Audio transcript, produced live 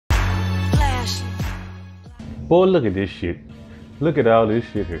Boy, look at this shit. Look at all this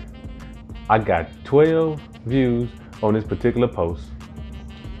shit here. I got 12 views on this particular post.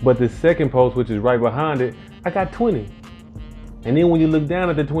 But the second post, which is right behind it, I got 20. And then when you look down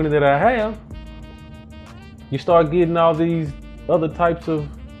at the 20 that I have, you start getting all these other types of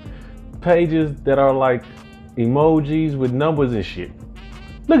pages that are like emojis with numbers and shit.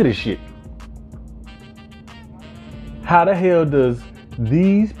 Look at this shit. How the hell does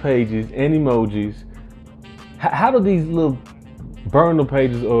these pages and emojis, how do these little burner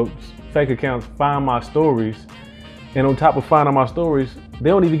pages or fake accounts find my stories? And on top of finding my stories, they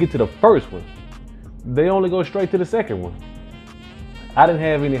don't even get to the first one. They only go straight to the second one. I didn't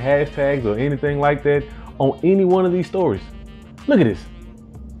have any hashtags or anything like that on any one of these stories. Look at this.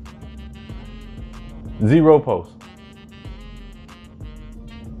 0 posts.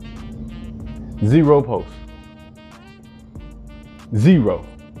 0 posts. 0.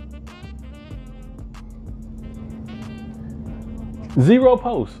 0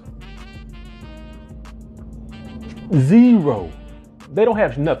 posts. 0. They don't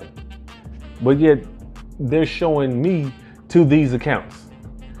have nothing. But yet they're showing me to these accounts.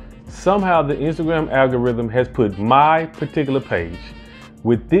 Somehow the Instagram algorithm has put my particular page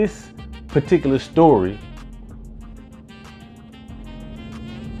with this particular story,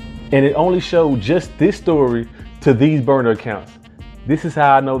 and it only showed just this story to these burner accounts. This is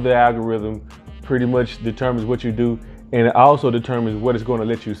how I know the algorithm pretty much determines what you do, and it also determines what it's going to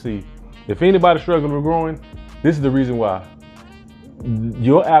let you see. If anybody's struggling with growing, this is the reason why.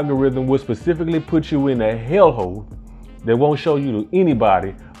 Your algorithm will specifically put you in a hellhole that won't show you to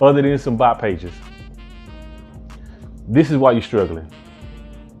anybody other than some bot pages. This is why you're struggling.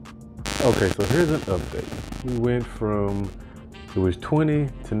 Okay, so here's an update. We went from, it was 20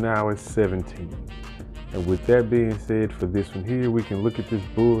 to now it's 17. And with that being said, for this one here, we can look at this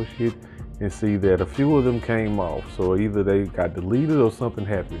bullshit and see that a few of them came off. So either they got deleted or something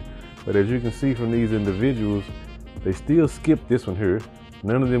happened. But as you can see from these individuals, they still skipped this one here.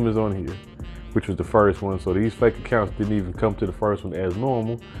 None of them is on here, which was the first one. So these fake accounts didn't even come to the first one as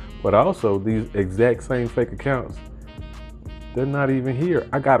normal. But also these exact same fake accounts, they're not even here.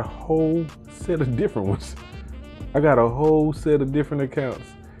 I got a whole set of different ones. I got a whole set of different accounts.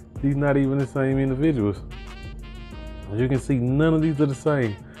 These not even the same individuals. As you can see, none of these are the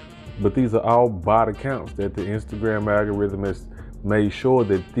same, but these are all bot accounts that the Instagram algorithm has made sure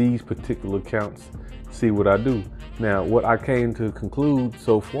that these particular accounts see what I do. Now, what I came to conclude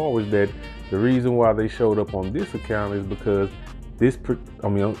so far was that the reason why they showed up on this account is because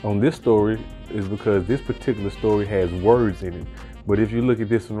on this story is because this particular story has words in it. But if you look at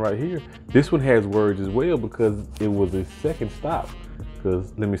this one right here, this one has words as well because it was a second stop.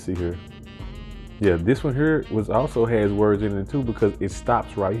 Because let me see here. Yeah, this one here also has words in it too because it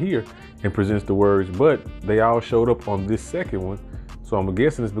stops right here and presents the words, but they all showed up on this second one. So I'm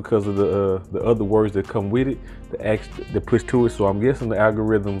guessing it's because of the other words that come with it, that push to it. So I'm guessing the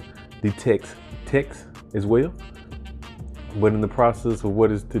algorithm detects text as well. But in the process of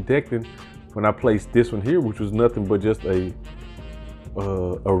what it's detecting, when I placed this one here, which was nothing but just a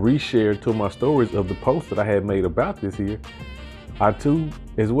reshare to my stories of the post that I had made about this here, I too,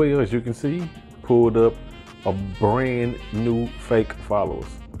 as well, as you can see, pulled up a brand new fake followers.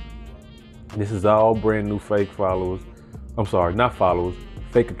 This is all brand new fake followers. I'm sorry, not followers,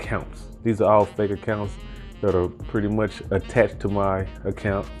 fake accounts. These are all fake accounts that are pretty much attached to my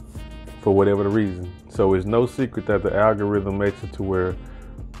account for whatever the reason. So it's no secret that the algorithm makes it to where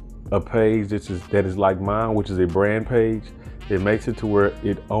a page that is like mine, which is a brand page, it makes it to where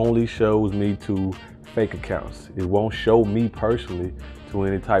it only shows me to fake accounts. It won't show me personally to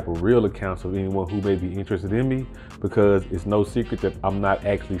any type of real accounts of anyone who may be interested in me, because it's no secret that I'm not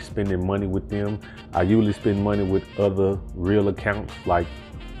actually spending money with them. I usually spend money with other real accounts, like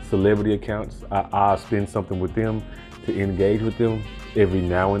celebrity accounts. I spend something with them to engage with them every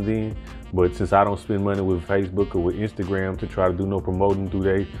now and then. But since I don't spend money with Facebook or with Instagram to try to do no promoting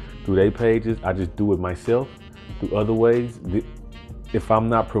through their pages, I just do it myself through other ways. If I'm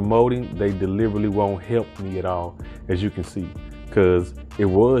not promoting, they deliberately won't help me at all, as you can see, because it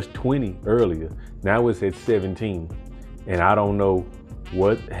was 20 earlier. Now it's at 17, and I don't know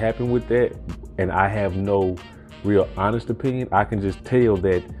what happened with that, and I have no real honest opinion. I can just tell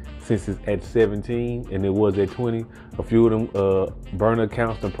that since it's at 17 and it was at 20, a few of them burner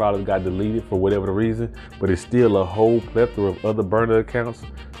accounts that probably got deleted for whatever the reason, but it's still a whole plethora of other burner accounts,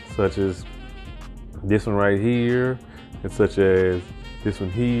 such as this one right here, and such as this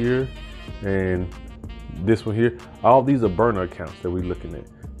one here, and this one here. All these are burner accounts that we're looking at.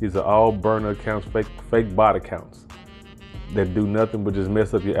 These are all burner accounts, fake bot accounts. that do nothing but just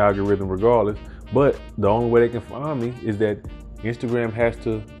mess up your algorithm regardless. But the only way they can find me is that Instagram has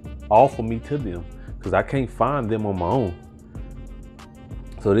to offer me to them, because I can't find them on my own.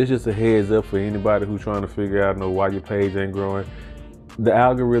 So this is just a heads up for anybody who's trying to figure out, why your page ain't growing. The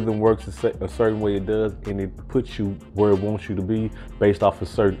algorithm works a certain way it does, and it puts you where it wants you to be based off of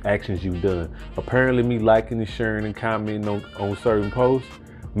certain actions you've done. Apparently me liking and sharing and commenting on certain posts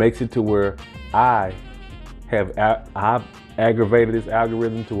makes it to where I've aggravated this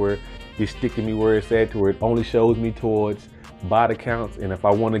algorithm to where it's sticking me where it's at, to where it only shows me towards bot accounts. And if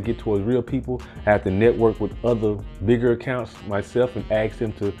I want to get towards real people, I have to network with other bigger accounts myself and ask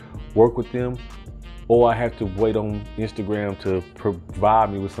them to work with them, or I have to wait on Instagram to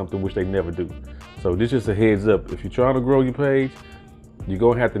provide me with something, which they never do. So this is just a heads up. If you're trying to grow your page, you're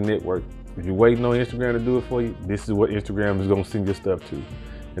gonna have to network. If you're waiting on Instagram to do it for you, this is what Instagram is gonna send your stuff to.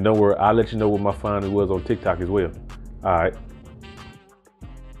 And don't worry, I'll let you know what my finding was on TikTok as well. All right.